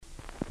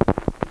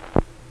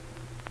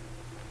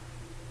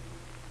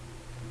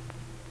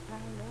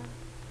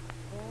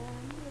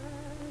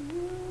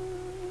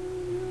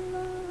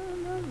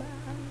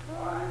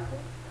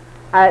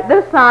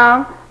This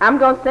song I'm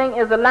going to sing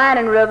is a line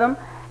and rhythm,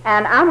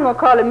 and I'm going to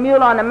call it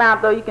Mule on the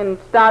Mount, though you can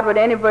start with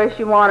any verse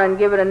you want and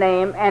give it a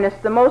name. And it's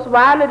the most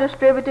widely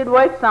distributed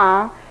work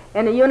song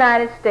in the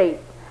United States.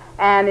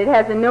 And it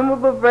has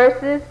innumerable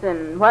verses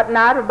and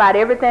whatnot about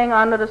everything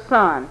under the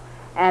sun.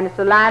 And it's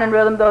a line and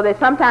rhythm, though they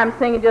sometimes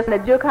sing it just in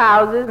the juke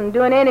houses and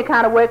doing any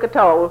kind of work at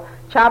all,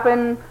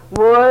 chopping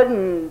wood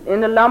and in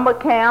the lumber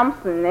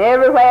camps and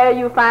everywhere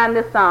you find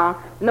this song.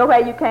 Nowhere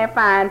you can't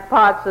find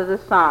parts of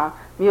this song,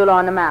 Mule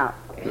on the Mount.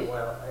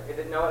 Well, is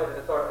it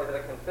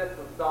a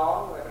consistent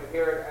song as you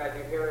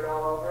hear it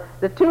all over?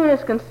 The tune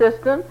is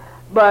consistent,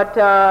 but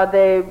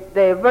the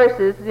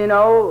verses, you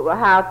know,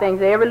 how things,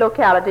 every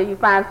locality you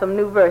find some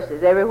new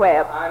verses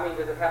everywhere. I mean,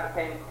 does it have the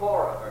same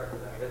core of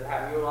verses? I mean, does it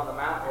have Mule on the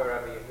Mount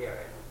wherever you hear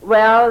it?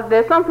 Well,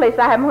 there's some place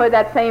I haven't heard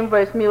that same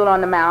verse, Mule on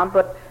the Mount,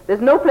 but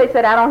there's no place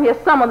that I don't hear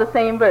some of the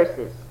same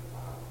verses.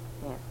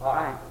 Yes. All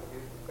right.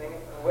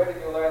 Where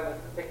did you learn this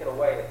particular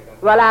way that you can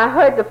sing? Well, I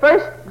heard the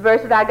first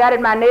verse that I got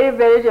in my native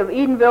village of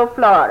Edenville,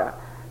 Florida,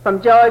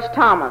 from George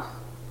Thomas.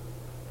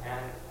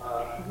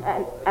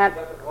 And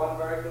just one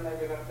version that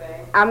you're going to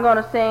sing? I'm going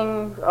to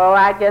sing,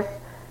 I guess,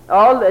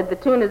 all the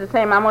tune is the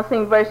same. I'm going to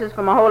sing verses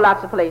from a whole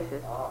lots of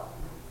places.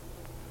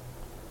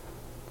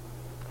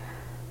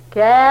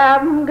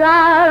 Captain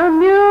got a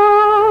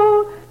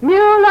mule,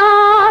 mule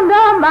on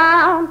the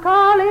mount,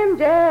 call him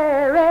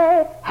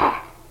Jerry.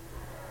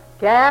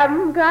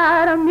 Captain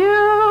got a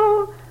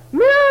mule,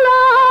 mule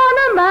on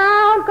the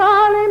mount,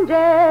 call him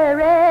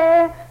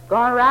Jerry.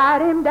 Gonna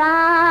ride him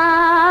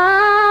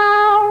down,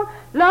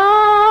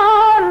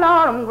 Lord,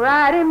 Lord, I'm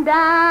ride him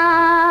down.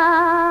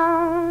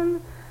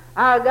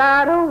 I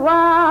got a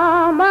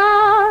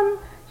woman,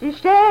 she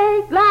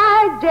shake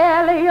like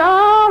jelly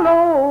all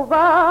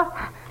over.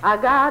 I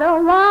got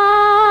a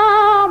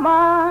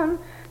woman,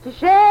 she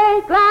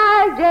shake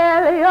like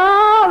jelly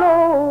all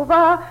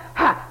over.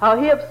 Her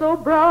hips so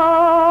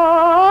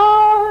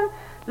broad,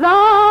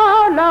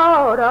 Lord,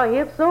 Lord, her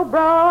hips so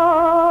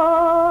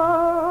broad.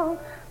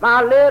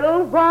 My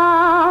little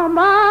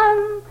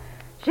woman,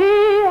 she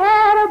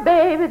had a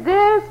baby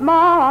this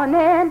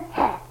morning.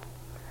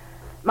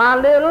 My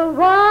little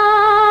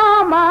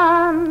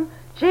woman,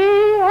 she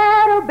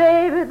had a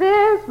baby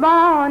this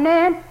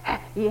morning.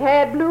 He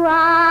had blue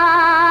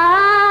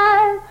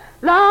eyes,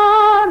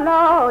 Lord,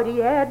 Lord, he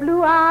had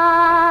blue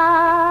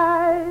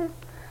eyes.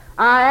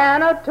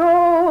 Anna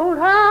told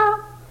her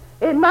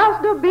it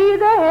must be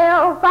the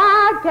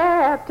Hellfire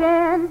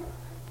Captain.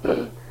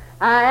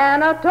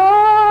 Anna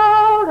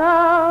told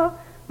her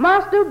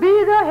must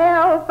be the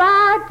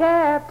Hellfire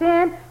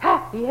Captain.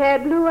 He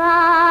had blue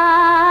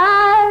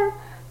eyes,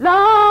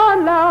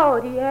 Lord,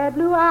 Lord, he had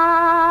blue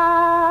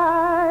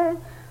eyes.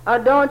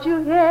 Don't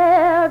you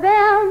hear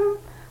them?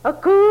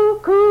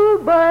 Cuckoo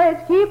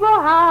birds keep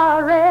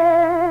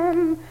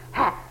a-hollering.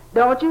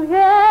 Don't you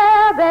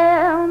hear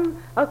them?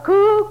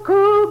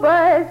 Cuckoo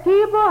birds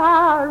keep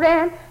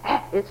a-hollering.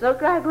 It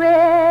looks like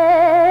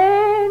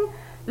rain.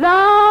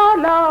 Lord,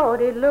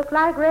 Lord, it looked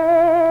like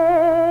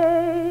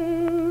rain.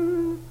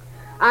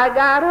 I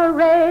got a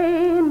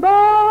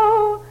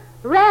rainbow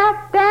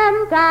wrapped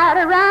and tied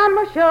around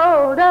my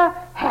shoulder.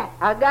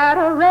 I got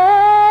a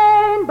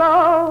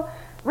rainbow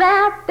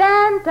wrapped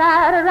and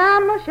tied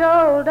around my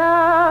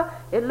shoulder.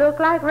 It looked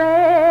like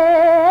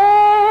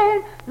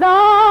rain.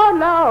 Lord,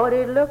 Lord,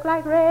 it looked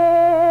like rain.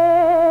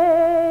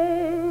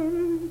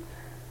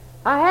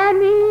 I had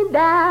me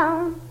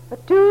down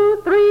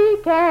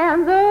 2-3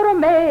 cans of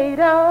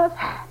tomatoes.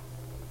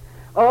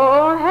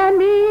 Oh, hand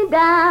me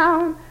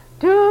down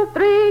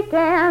 2-3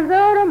 cans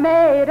of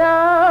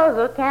tomatoes,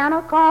 a can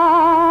of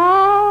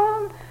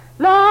corn,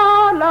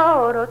 Lord,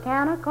 Lord, a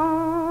can of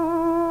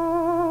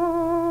corn.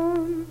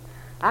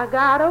 I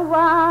got a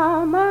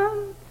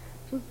woman,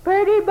 she's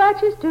pretty but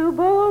she's too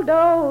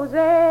bulldozing.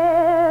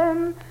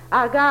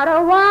 I got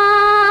a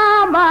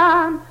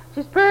woman,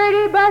 she's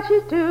pretty but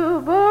she's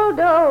too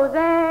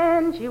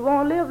bulldozing. She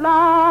won't live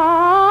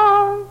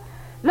long,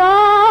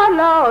 Lord,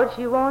 Lord,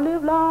 she won't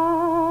live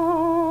long.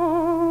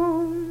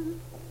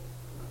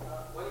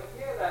 When you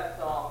hear that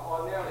song,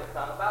 ordinarily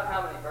sung, about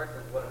how many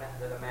verses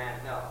did a man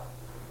know?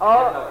 Oh,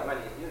 I don't know as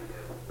many as you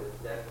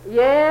do.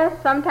 yes,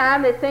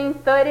 sometimes they sing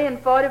 30 and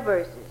 40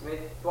 verses. I mean,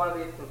 it's one of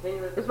these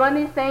continuous... It's one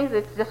of these things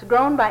that's just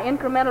grown by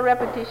incremental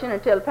repetition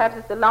until perhaps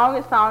it's the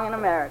longest song in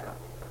America.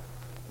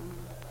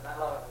 Not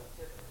long,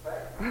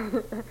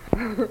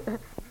 it's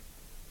just